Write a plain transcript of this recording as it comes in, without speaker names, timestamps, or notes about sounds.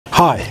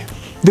Hi,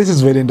 this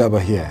is Veli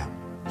Ndaba here,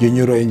 your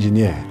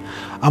neuroengineer.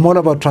 I'm all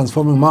about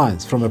transforming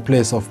minds from a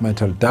place of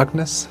mental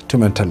darkness to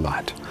mental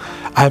light.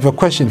 I have a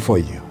question for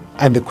you,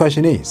 and the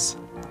question is,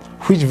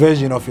 which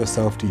version of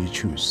yourself do you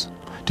choose?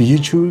 Do you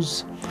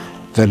choose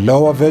the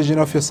lower version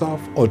of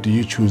yourself, or do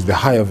you choose the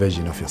higher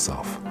version of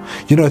yourself?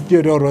 You know,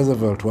 Theodore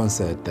Roosevelt once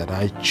said that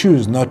I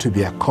choose not to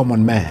be a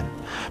common man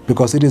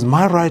because it is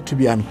my right to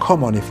be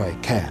uncommon if I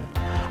can.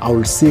 I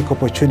will seek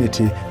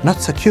opportunity,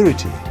 not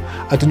security.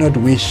 I do not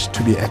wish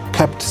to be a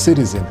kept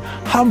citizen,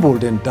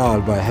 humbled and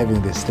dulled by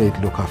having the state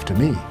look after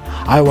me.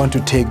 I want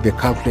to take the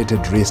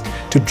calculated risk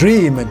to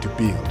dream and to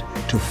build,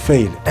 to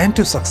fail and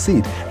to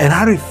succeed, and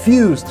I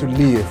refuse to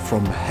live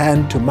from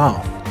hand to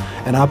mouth.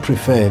 And I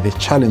prefer the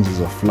challenges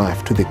of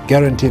life to the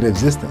guaranteed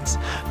existence,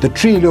 the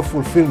thrill of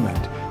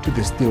fulfillment to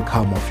the still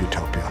calm of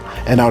utopia.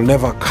 And I'll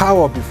never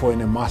cower before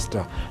any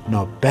master,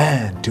 nor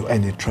bend to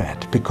any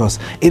threat, because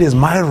it is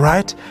my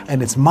right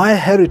and it's my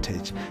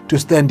heritage to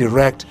stand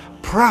erect,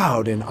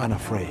 proud and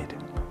unafraid,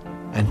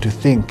 and to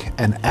think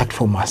and act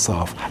for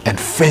myself and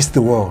face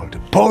the world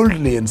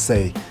boldly and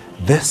say,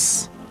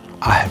 this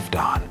I have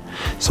done.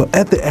 So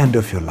at the end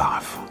of your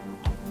life,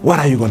 what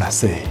are you going to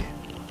say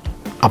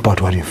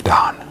about what you've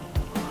done?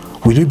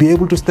 Will you be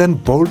able to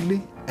stand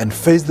boldly and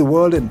face the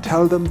world and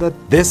tell them that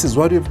this is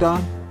what you've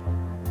done?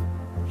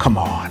 Come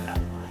on,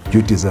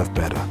 you deserve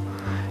better.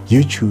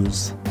 You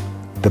choose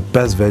the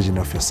best version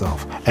of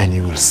yourself and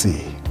you will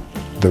see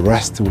the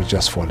rest will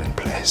just fall in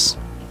place.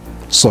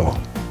 So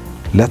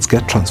let's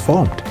get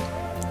transformed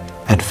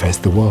and face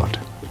the world.